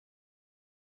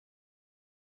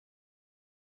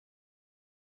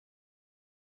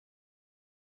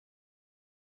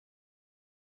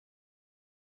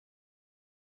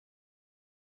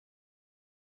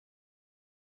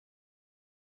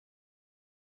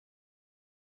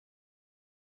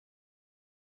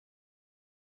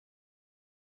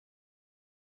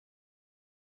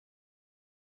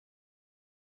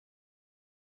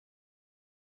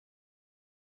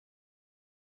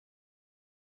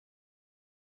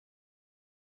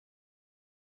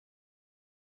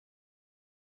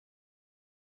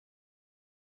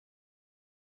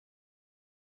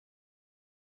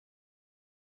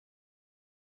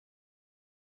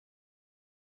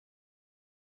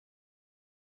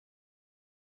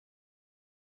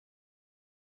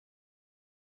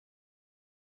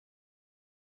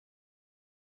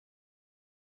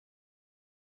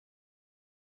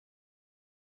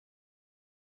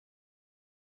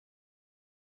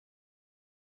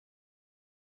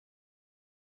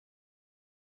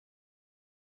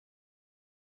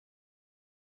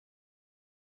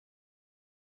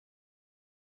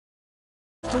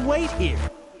to wait here.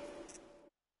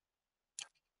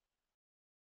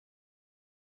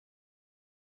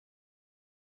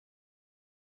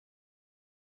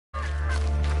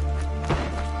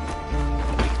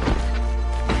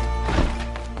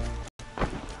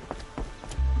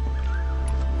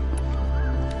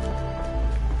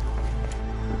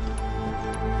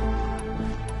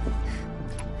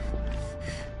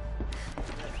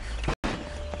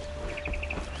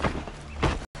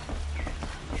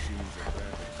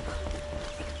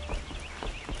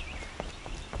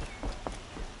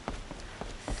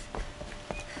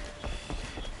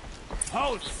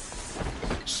 Halt!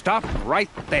 Stop right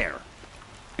there.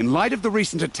 In light of the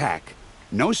recent attack,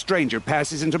 no stranger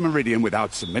passes into Meridian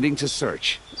without submitting to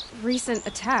search. Recent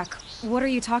attack? What are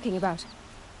you talking about?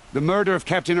 The murder of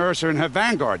Captain Ursa and her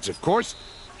vanguards, of course.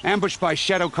 Ambushed by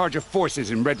Shadow Carja forces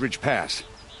in Redridge Pass.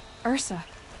 Ursa?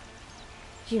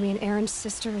 You mean Erin's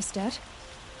sister is dead?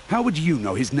 How would you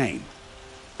know his name?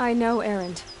 I know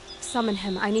Erend. Summon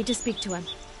him. I need to speak to him.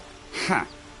 Ha!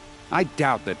 I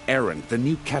doubt that Eren, the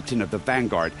new captain of the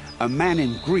Vanguard, a man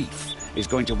in grief, is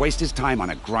going to waste his time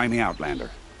on a grimy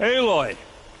outlander. Aloy!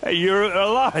 Hey, you're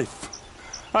alive!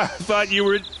 I thought you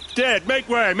were dead. Make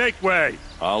way, make way!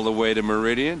 All the way to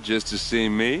Meridian just to see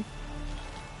me?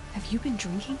 Have you been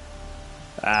drinking?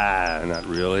 Ah, not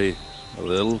really. A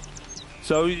little.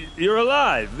 So, you're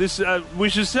alive. We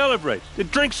should celebrate. The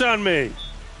drink's on me.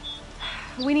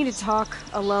 We need to talk,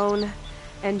 alone,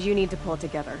 and you need to pull it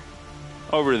together.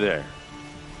 Over there.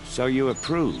 So you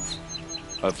approve?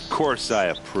 Of course I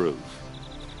approve.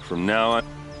 From now on...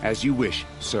 As you wish,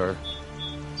 sir.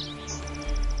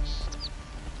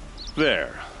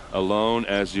 There. Alone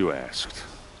as you asked.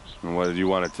 And what did you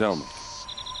want to tell me?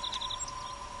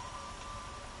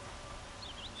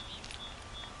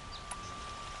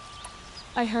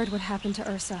 I heard what happened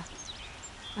to Ursa.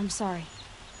 I'm sorry.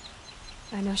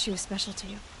 I know she was special to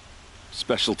you.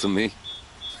 Special to me?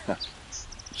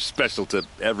 Special to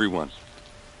everyone.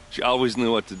 She always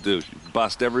knew what to do. She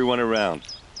bossed everyone around.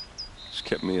 She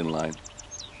kept me in line.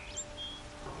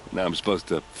 Now I'm supposed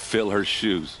to fill her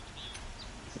shoes.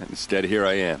 And instead, here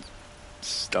I am,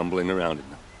 stumbling around in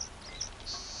them.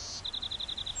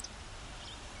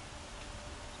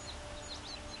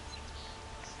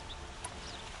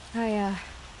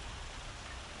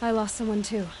 I lost someone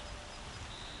too.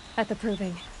 At the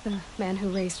Proving, the man who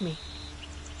raised me.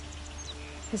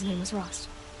 His name was Rost.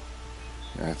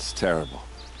 That's terrible.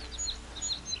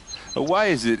 But why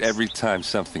is it every time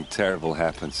something terrible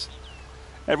happens,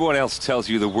 everyone else tells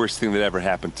you the worst thing that ever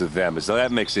happened to them, as though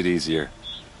that makes it easier?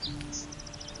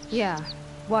 Yeah,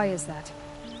 why is that?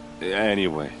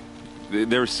 Anyway,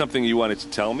 there was something you wanted to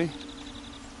tell me?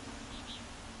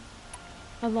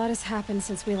 A lot has happened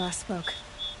since we last spoke.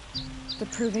 The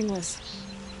Proving was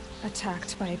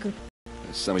attacked by a group.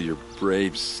 Some of your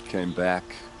braves came back,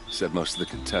 said most of the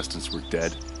contestants were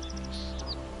dead.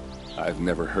 I've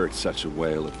never heard such a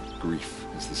wail of grief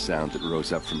as the sound that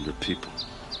rose up from your people.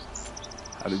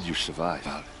 How did you survive?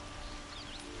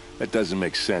 That doesn't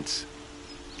make sense.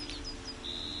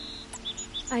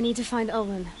 I need to find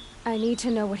Olin. I need to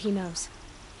know what he knows.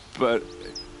 But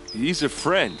he's a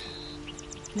friend.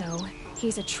 No,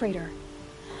 he's a traitor.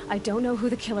 I don't know who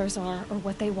the killers are or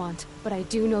what they want, but I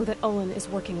do know that Olin is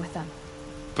working with them.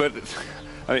 But,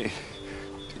 I mean,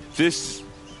 this...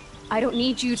 I don't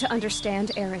need you to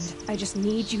understand, Erend. I just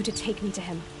need you to take me to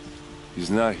him. He's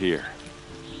not here.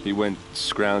 He went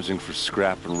scrounging for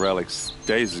scrap and relics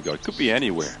days ago. It could be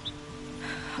anywhere.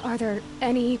 Are there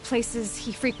any places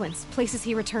he frequents, places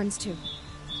he returns to?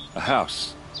 A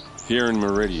house. Here in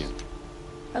Meridian.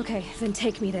 Okay, then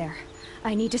take me there.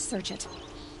 I need to search it.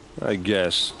 I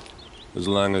guess. As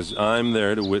long as I'm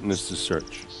there to witness the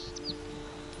search.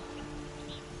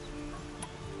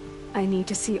 I need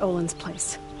to see Olin's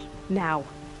place. Now.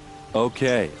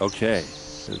 Okay, okay.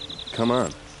 Come on.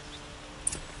 Not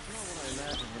what I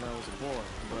imagined when I was a boy,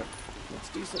 but it's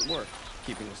decent work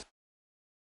keeping us.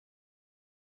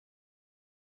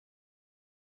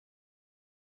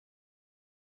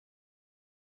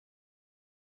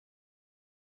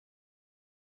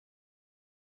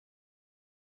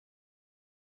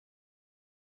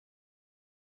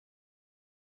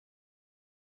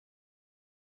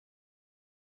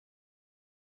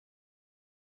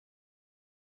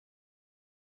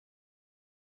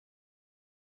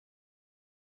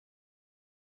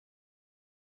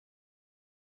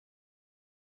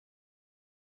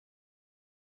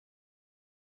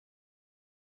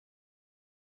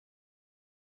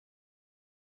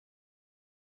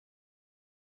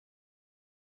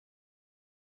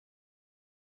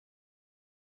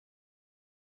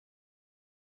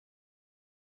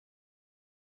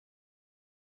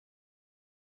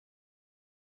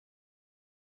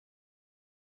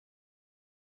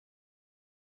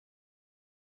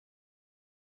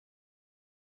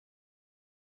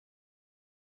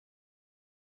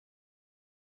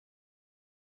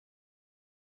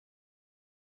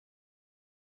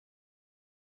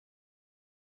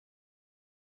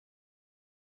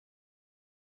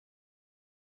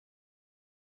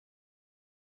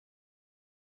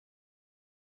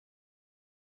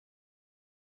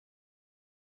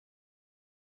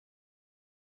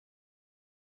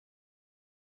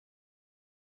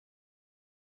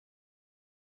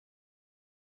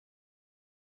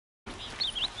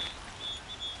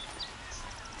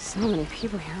 So many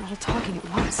people here, all talking at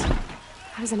once.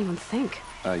 How does anyone think?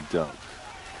 I don't.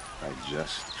 I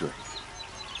just drink.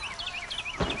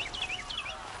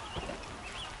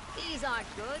 These aren't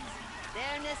goods. They're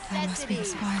I must be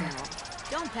necessities. inspired.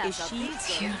 Don't pass up these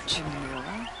It's goods. huge.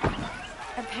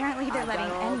 Apparently they're I've letting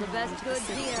got all anyone the best into the goods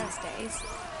city here. these days.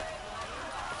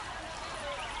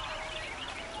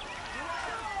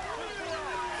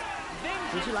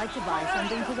 Would you like to buy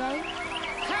something today?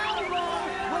 How long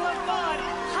will a bud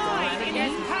hide in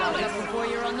his Stock up palace before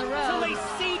you're on the till road. they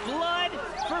see blood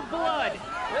for blood,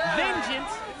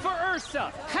 vengeance for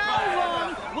Ursa? How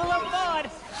long will a bud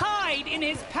hide in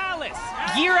his palace?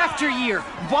 Year after year,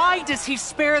 why does he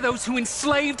spare those who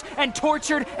enslaved and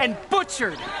tortured and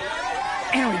butchered?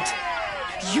 Erend,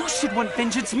 you should want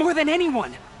vengeance more than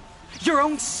anyone. Your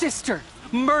own sister,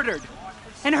 murdered,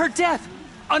 and her death,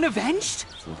 unavenged?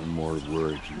 One more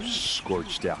word, you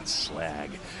scorched out slag,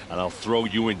 and I'll throw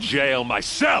you in jail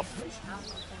myself!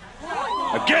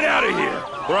 Now get out of here,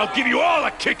 or I'll give you all a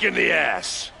kick in the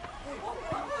ass!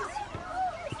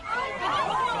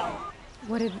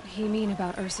 What did he mean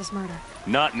about Ursa's murder?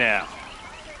 Not now.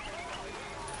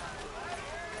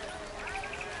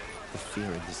 The fear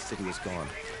in this city is gone.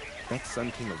 That's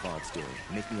Sun King Avad's doing,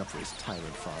 making up for his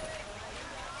tyrant father.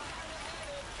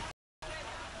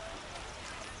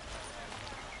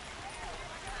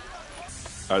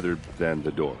 Other than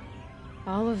the door.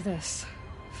 All of this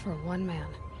for one man.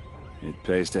 It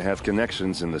pays to have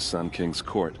connections in the Sun King's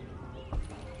court.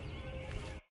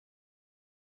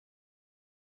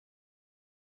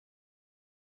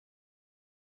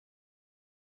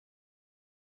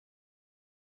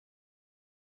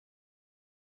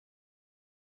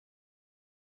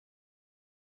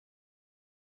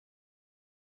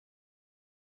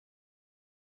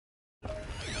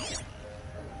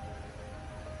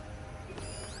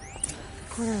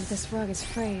 The corner of this rug is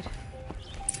frayed.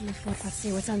 Let's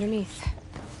see what's underneath.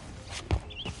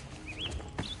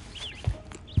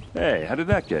 Hey, how did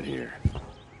that get here?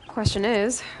 Question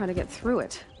is, how to get through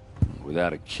it.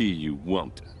 Without a key, you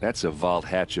won't. That's a vault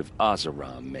hatch of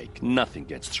Oseram make. Nothing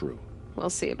gets through. We'll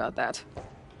see about that.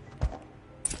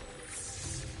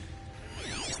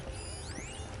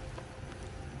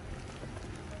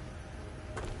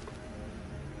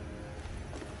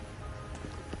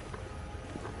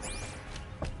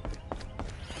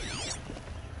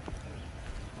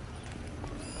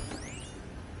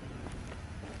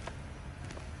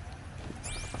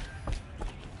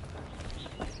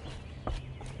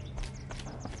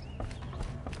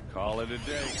 Call it a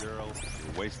day, girl.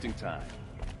 You're wasting time.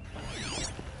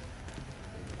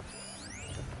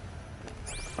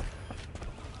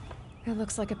 It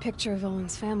looks like a picture of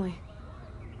Olin's family.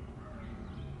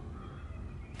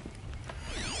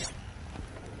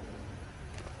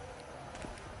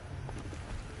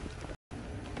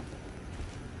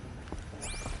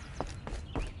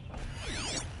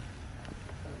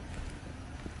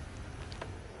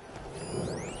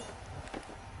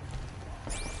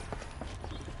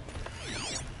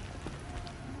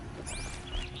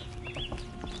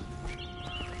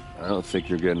 I don't think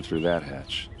you're getting through that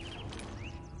hatch.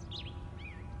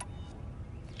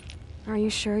 Are you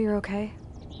sure you're okay?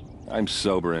 I'm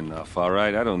sober enough, all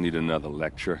right? I don't need another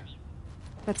lecture.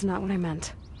 That's not what I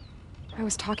meant. I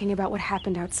was talking about what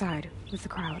happened outside with the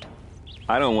crowd.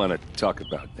 I don't want to talk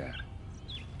about that.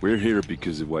 We're here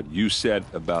because of what you said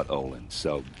about Olin,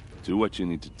 so do what you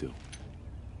need to do.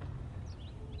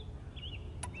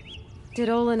 Did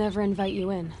Olin ever invite you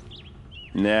in?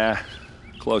 Nah.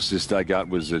 Closest I got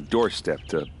was a doorstep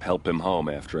to help him home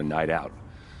after a night out.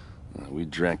 We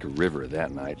drank a river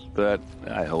that night, but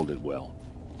I hold it well.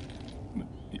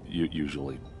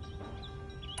 Usually.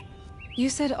 You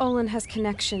said Olin has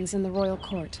connections in the royal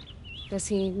court. Does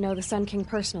he know the Sun King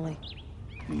personally?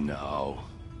 No.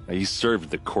 He served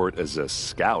the court as a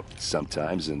scout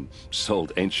sometimes and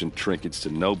sold ancient trinkets to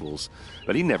nobles,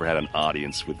 but he never had an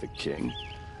audience with the king.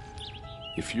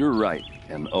 If you're right,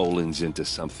 and Olin's into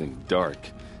something dark,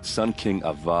 Sun King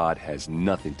Avad has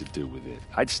nothing to do with it.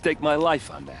 I'd stake my life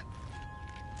on that.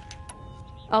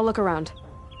 I'll look around.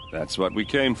 That's what we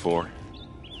came for.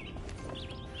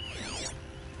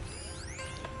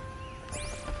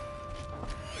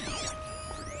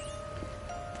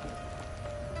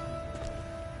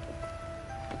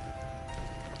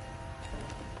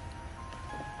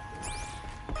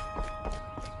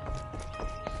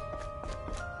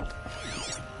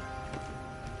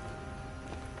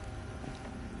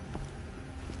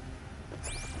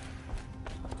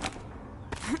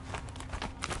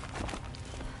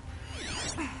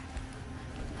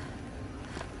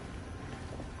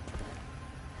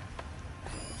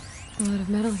 A lot of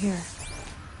metal here.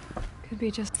 Could be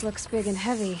just looks big and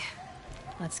heavy.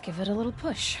 Let's give it a little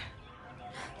push.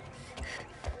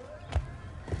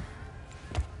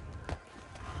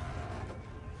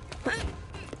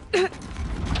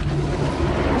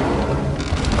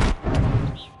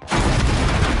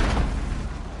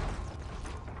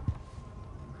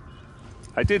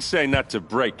 I did say not to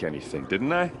break anything,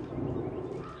 didn't I?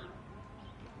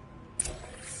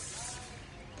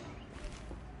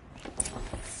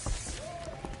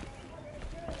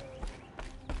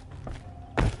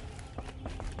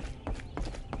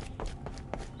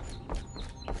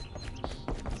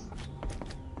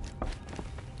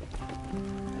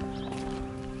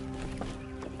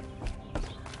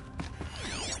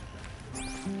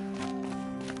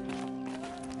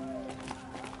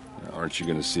 Aren't you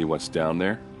gonna see what's down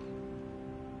there?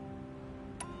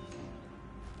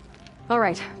 All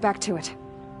right, back to it.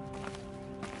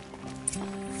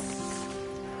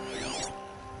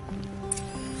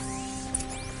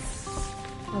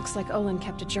 Looks like Olin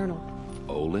kept a journal.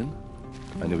 Olin?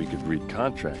 I knew he could read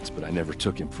contracts, but I never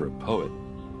took him for a poet.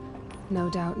 No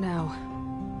doubt now.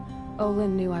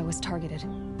 Olin knew I was targeted.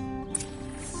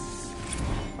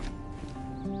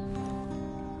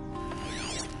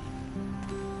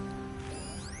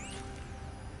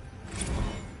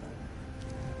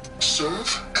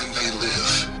 Serve and they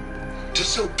live.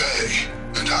 Disobey,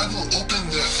 and I will open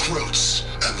their throats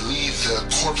and leave their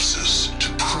corpses to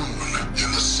prune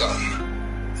in the sun.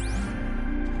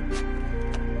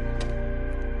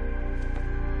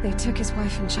 They took his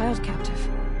wife and child captive.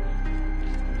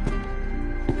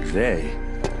 They?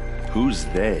 Who's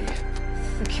they?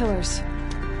 The killers.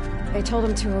 They told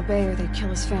him to obey or they'd kill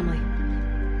his family.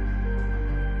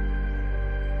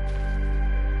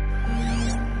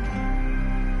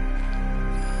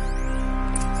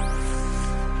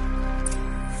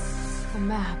 A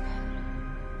map.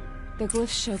 The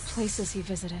glyphs show places he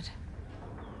visited.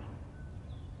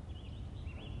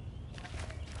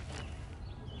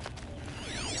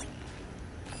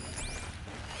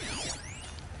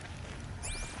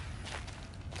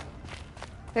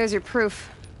 There's your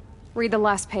proof. Read the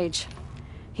last page.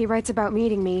 He writes about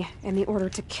meeting me and the order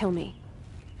to kill me.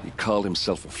 He called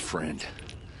himself a friend.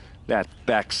 That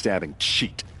backstabbing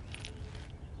cheat.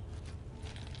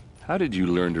 How did you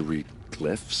learn to read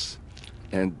glyphs?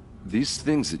 And these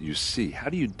things that you see, how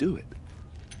do you do it?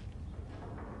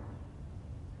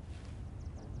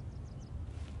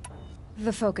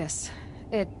 The focus.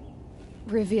 It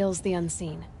reveals the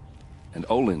unseen. And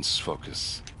Olin's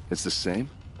focus, it's the same?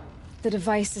 The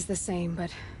device is the same,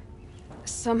 but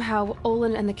somehow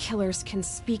Olin and the killers can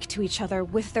speak to each other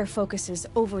with their focuses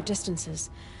over distances,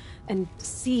 and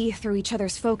see through each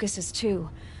other's focuses too,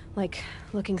 like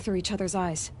looking through each other's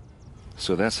eyes.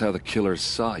 So that's how the killers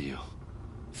saw you?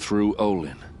 Through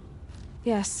Olin?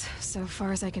 Yes, so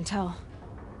far as I can tell.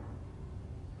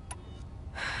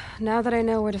 Now that I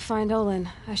know where to find Olin,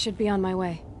 I should be on my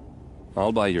way.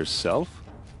 All by yourself?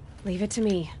 Leave it to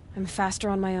me. I'm faster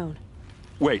on my own.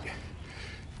 Wait.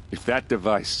 If that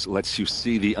device lets you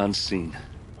see the unseen...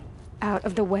 Out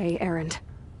of the way, Erend.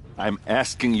 I'm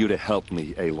asking you to help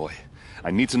me, Aloy.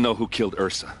 I need to know who killed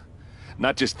Ursa.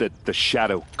 Not just the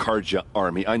Shadow Karja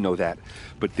army, I know that,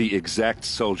 but the exact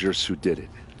soldiers who did it.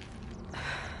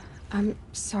 I'm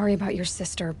sorry about your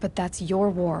sister, but that's your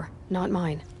war, not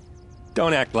mine.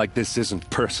 Don't act like this isn't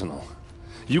personal.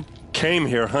 You came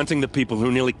here hunting the people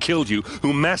who nearly killed you,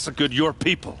 who massacred your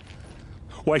people.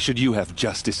 Why should you have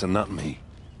justice and not me?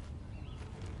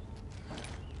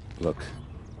 Look,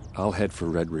 I'll head for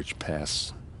Red Ridge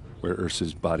Pass, where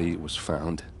Ursa's body was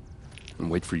found, and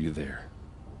wait for you there.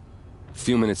 A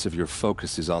few minutes of your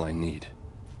focus is all I need.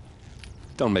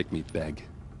 Don't make me beg.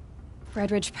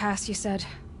 Red Ridge Pass, you said?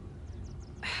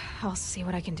 I'll see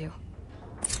what I can do.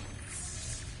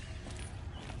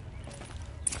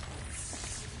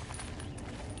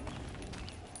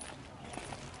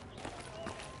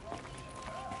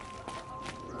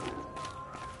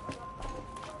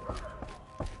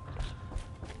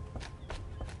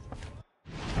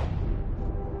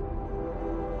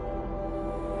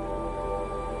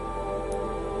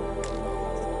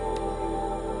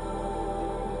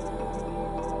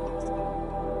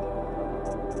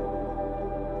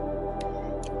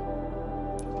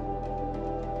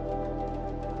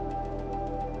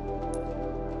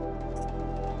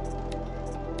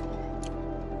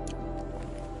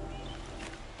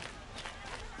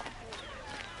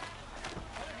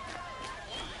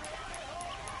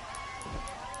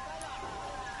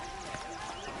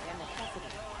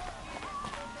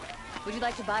 Would you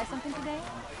like to buy something today?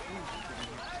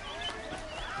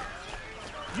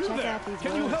 You Check there! out these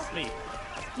Can you robes. help me?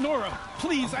 Nora,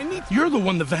 please, I need... You're the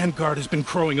one the Vanguard has been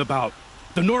crowing about.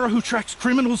 The Nora who tracks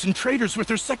criminals and traitors with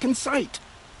her second sight.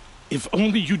 If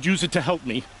only you'd use it to help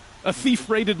me. A thief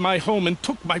raided my home and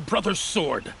took my brother's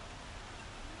sword.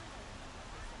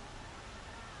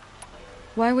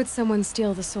 Why would someone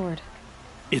steal the sword?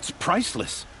 It's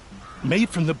priceless. Made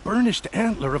from the burnished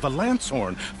antler of a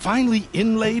lancehorn, finely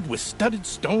inlaid with studded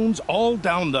stones all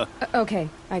down the... Okay,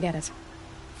 I get it.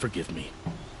 Forgive me.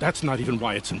 That's not even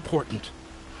why it's important.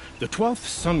 The 12th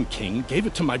Sun King gave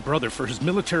it to my brother for his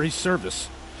military service.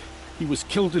 He was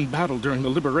killed in battle during the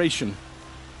liberation.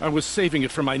 I was saving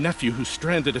it for my nephew who's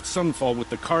stranded at Sunfall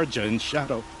with the Karja in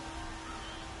Shadow.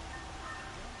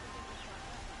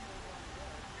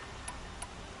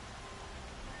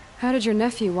 How did your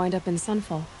nephew wind up in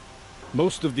Sunfall?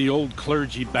 Most of the old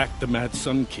clergy backed the Mad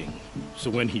Sun King, so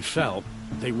when he fell,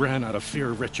 they ran out of fear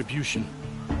of retribution.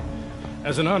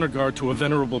 As an honor guard to a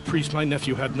venerable priest, my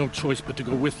nephew had no choice but to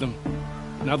go with them.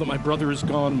 Now that my brother is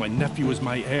gone, my nephew is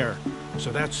my heir,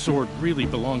 so that sword really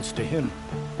belongs to him.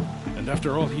 And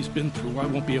after all he's been through, I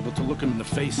won't be able to look him in the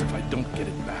face if I don't get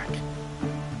it back.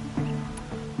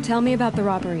 Tell me about the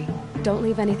robbery. Don't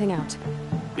leave anything out.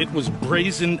 It was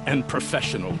brazen and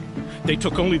professional. They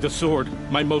took only the sword,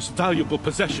 my most valuable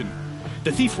possession.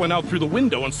 The thief went out through the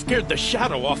window and scared the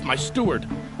shadow off my steward.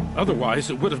 Otherwise,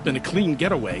 it would have been a clean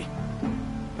getaway.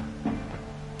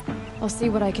 I'll see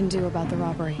what I can do about the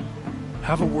robbery.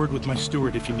 Have a word with my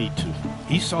steward if you need to.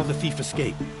 He saw the thief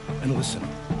escape. And listen,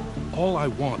 all I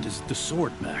want is the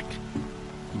sword back.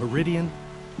 Meridian,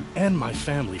 and my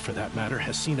family for that matter,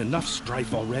 has seen enough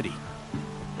strife already.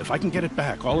 If I can get it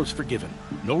back, all is forgiven.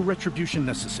 No retribution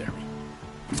necessary.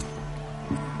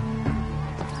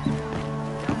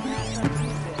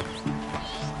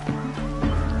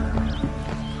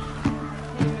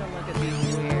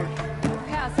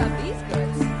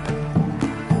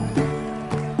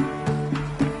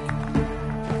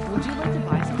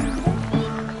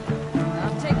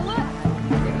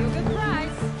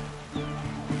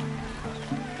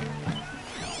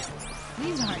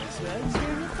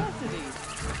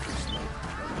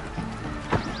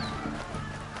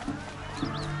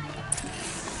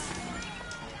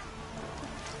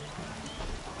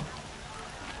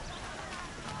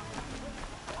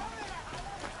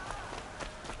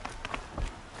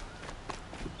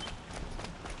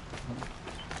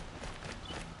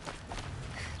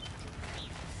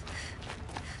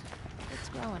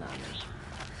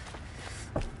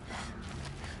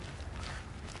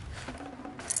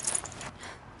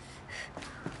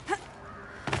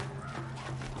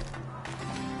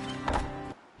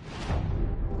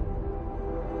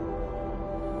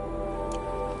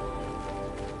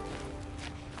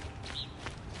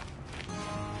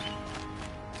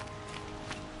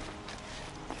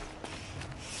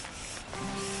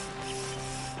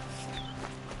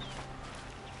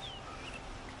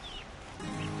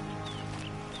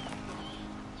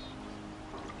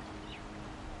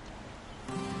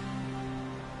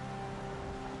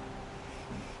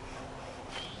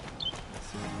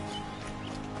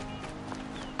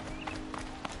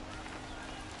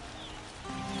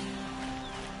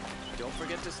 Don't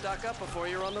forget to stock up before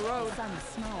you're on the road. The sun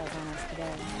smiles on us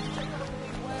today.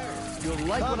 You'll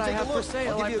like what I have for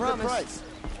sale, I promise.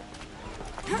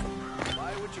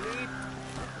 Buy what you need.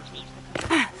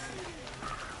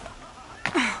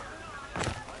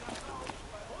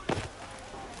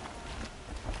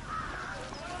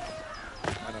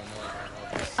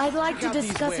 I'd like to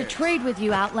discuss a trade with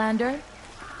you, Outlander.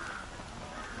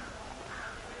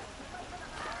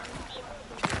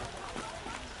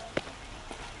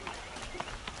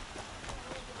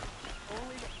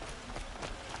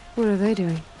 What are they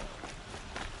doing?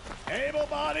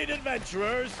 Able-bodied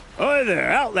adventurers. Hi there,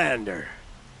 Outlander.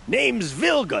 Name's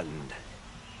Vilgund.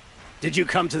 Did you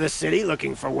come to the city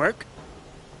looking for work?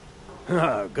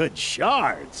 Oh, good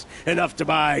shards. Enough to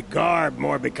buy garb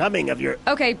more becoming of your...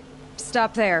 Okay,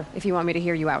 stop there if you want me to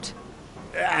hear you out.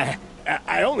 I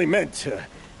only meant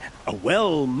a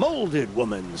well-molded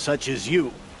woman such as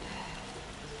you.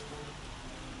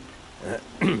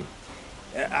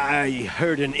 I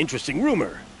heard an interesting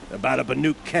rumor about a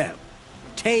Banuk camp.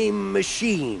 Tame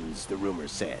machines, the rumor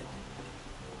said.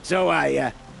 So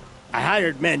I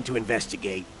hired men to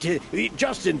investigate.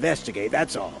 Just investigate,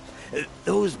 that's all.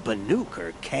 Those Banuk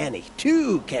are canny,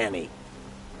 too canny.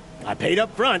 I paid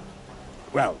up front.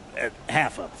 Well,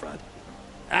 half up front.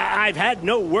 I've had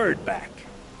no word back.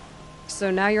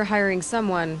 So now you're hiring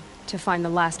someone to find the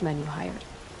last men you hired.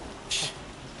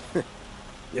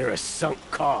 They're a sunk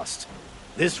cost.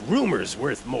 This rumor's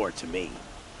worth more to me.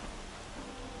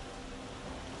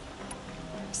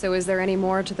 So is there any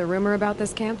more to the rumor about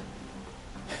this camp?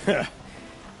 The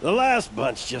last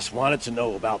bunch just wanted to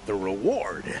know about the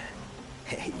reward.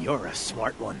 Hey, you're a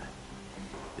smart one.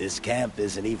 This camp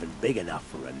isn't even big enough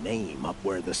for a name up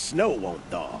where the snow won't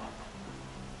thaw.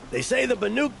 They say the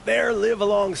Banuk there live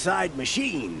alongside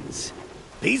machines.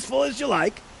 Peaceful as you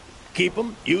like. Keep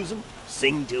them, use them,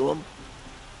 sing to them.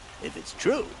 If it's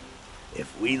true,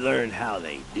 if we learn how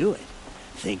they do it,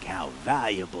 think how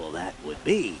valuable that would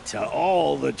be to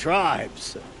all the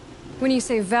tribes. When you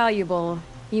say valuable,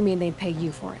 you mean they'd pay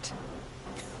you for it.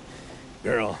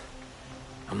 Girl,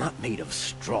 I'm not made of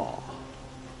straw.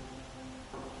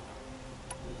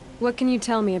 What can you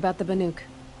tell me about the Banuk?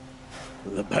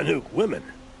 The Banuk women.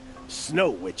 Snow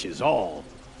witches all.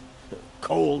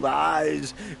 Cold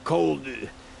eyes, cold...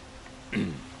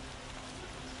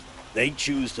 They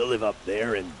choose to live up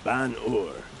there in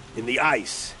Ban-Ur, in the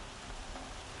ice.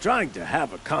 Trying to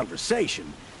have a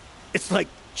conversation, it's like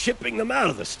chipping them out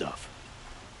of the stuff.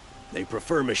 They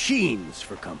prefer machines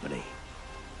for company.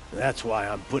 That's why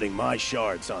I'm putting my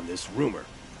shards on this rumor.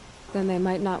 Then they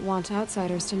might not want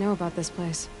outsiders to know about this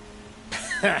place.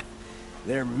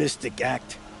 Their mystic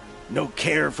act. No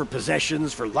care for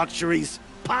possessions, for luxuries.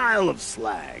 Pile of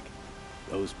slag.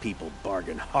 Those people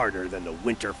bargain harder than the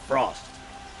winter frost.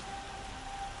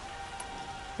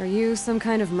 Are you some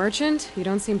kind of merchant? You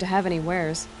don't seem to have any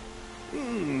wares.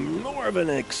 More of an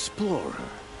explorer.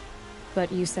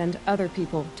 But you send other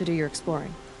people to do your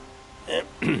exploring.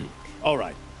 All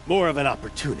right, more of an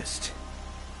opportunist.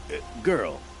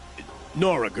 Girl.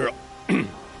 Nora girl.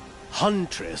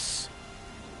 Huntress.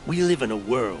 We live in a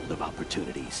world of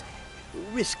opportunities.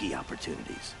 Risky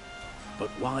opportunities. But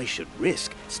why should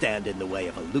risk stand in the way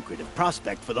of a lucrative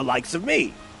prospect for the likes of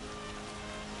me?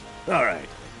 All right.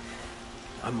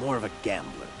 I'm more of a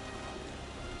gambler.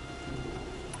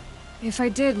 If I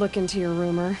did look into your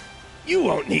rumor... You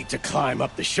won't need to climb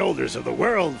up the shoulders of the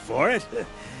world for it.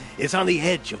 It's on the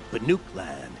edge of Banuk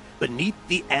land, beneath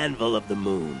the anvil of the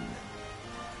moon.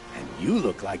 And you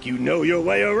look like you know your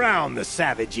way around the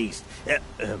savage east.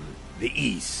 The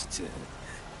east.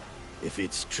 If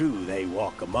it's true they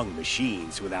walk among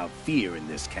machines without fear in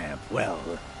this camp, well,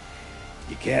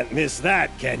 you can't miss that,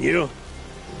 can you?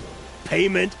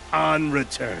 Payment on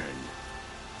return.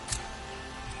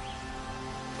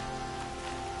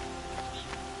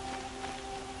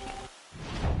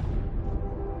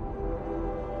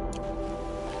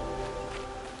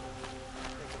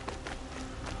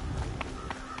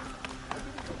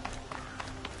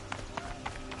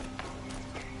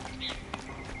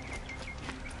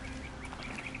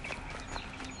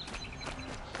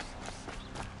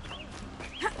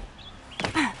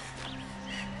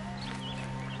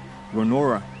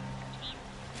 Nora.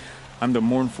 I'm the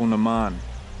mournful Naman.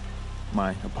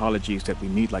 My apologies that we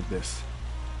meet like this.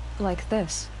 Like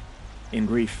this? In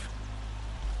grief.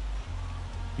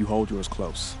 You hold yours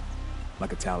close,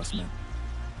 like a talisman.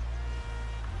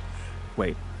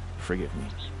 Wait, forgive me.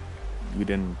 You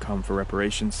didn't come for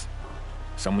reparations?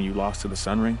 Someone you lost to the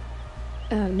Sun Ring?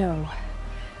 No.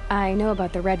 I know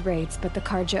about the Red Raids, but the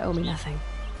Karja owe me nothing.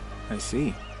 I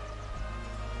see.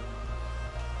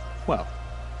 Well,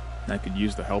 I could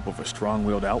use the help of a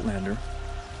strong-willed outlander.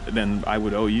 Then I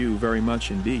would owe you very much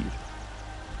indeed.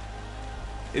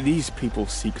 These people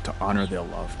seek to honor their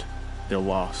loved, their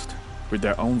lost, with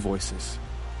their own voices,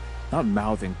 not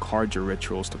mouthing Karja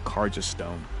rituals to Karja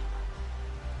stone.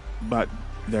 But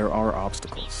there are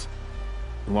obstacles.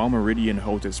 And while Meridian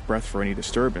holds its breath for any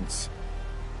disturbance,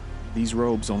 these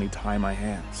robes only tie my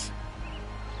hands.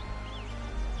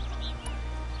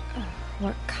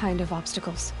 What kind of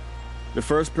obstacles? The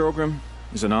first pilgrim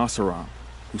is an Oseram,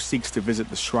 who seeks to visit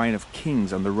the Shrine of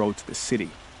Kings on the road to the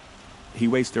city. He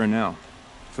waits there now,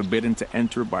 forbidden to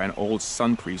enter by an old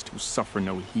sun priest who suffered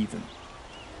no heathen.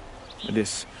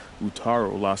 This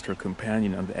Utaro lost her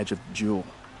companion on the edge of the jewel,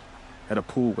 at a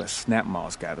pool where snap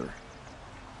moths gather.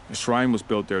 The shrine was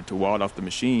built there to ward off the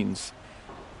machines,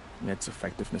 and its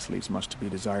effectiveness leaves much to be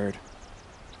desired.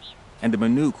 And the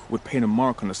Banuk would paint a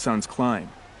mark on the sun's climb,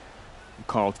 a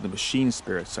call to the machine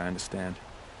spirits, I understand.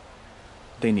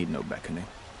 They need no beckoning.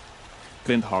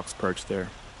 Glint hawks perch there,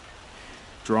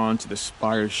 drawn to the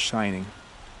spires shining.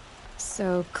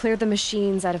 So clear the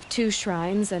machines out of 2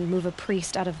 shrines and move a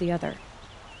priest out of the other.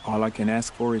 All I can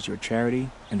ask for is your charity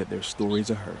and that their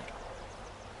stories are heard.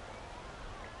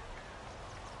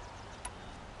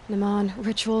 Naman,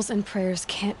 rituals and prayers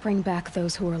can't bring back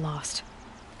those who are lost.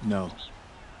 No,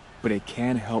 but it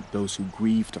can help those who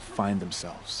grieve to find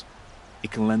themselves.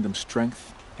 It can lend them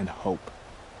strength and hope,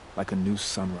 like a new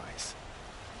sunrise.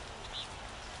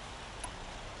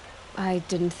 I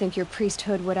didn't think your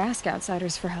priesthood would ask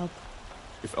outsiders for help.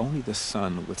 If only the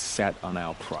sun would set on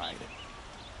our pride.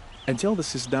 Until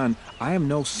this is done, I am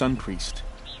no sun priest.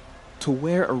 To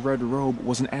wear a red robe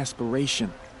was an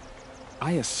aspiration.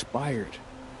 I aspired.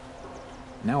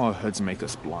 Now our hoods make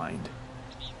us blind.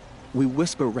 We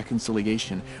whisper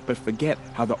reconciliation, but forget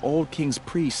how the old king's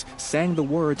priests sang the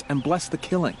words and blessed the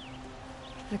killing.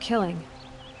 The killing?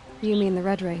 You mean the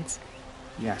Red Raids?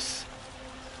 Yes.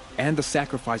 And the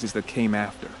sacrifices that came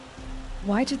after.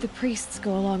 Why did the priests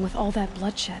go along with all that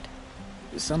bloodshed?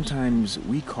 Sometimes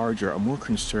we Carja are more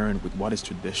concerned with what is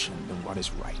tradition than what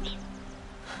is right.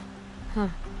 Huh.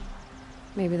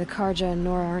 Maybe the Carja and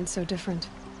Nora aren't so different.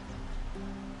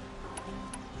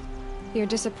 You're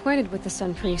disappointed with the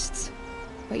Sun Priests,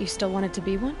 but you still wanted to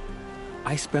be one?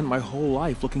 I spent my whole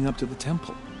life looking up to the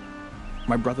temple.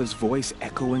 My brother's voice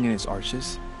echoing in its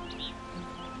arches.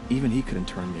 Even he couldn't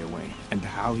turn me away, and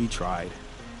how he tried.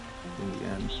 In the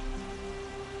end,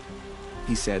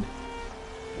 he said,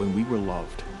 when we were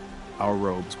loved, our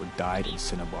robes were dyed in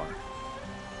cinnabar.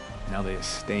 Now they are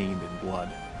stained in blood.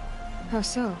 How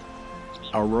so?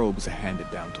 Our robes are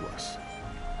handed down to us.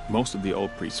 Most of the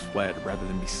old priests fled rather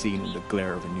than be seen in the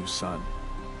glare of a new sun.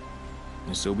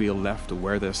 And so we are left to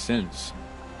wear their sins.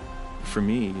 For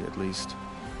me, at least,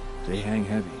 they hang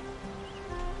heavy.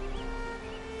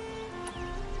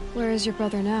 Where is your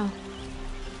brother now?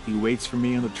 He waits for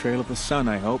me on the trail of the sun,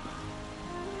 I hope.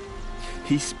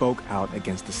 He spoke out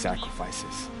against the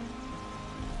sacrifices.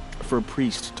 For a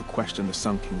priest to question the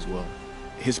Sun King's will,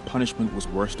 his punishment was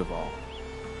worst of all.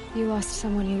 You lost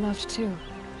someone you loved too.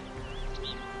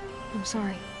 I'm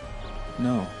sorry.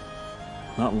 No,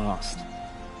 not lost.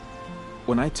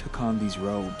 When I took on these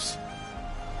robes,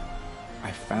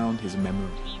 I found his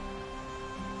memory.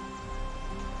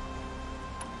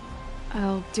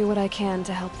 I'll do what I can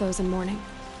to help those in mourning.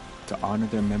 To honor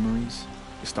their memories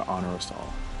is to honor us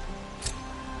all.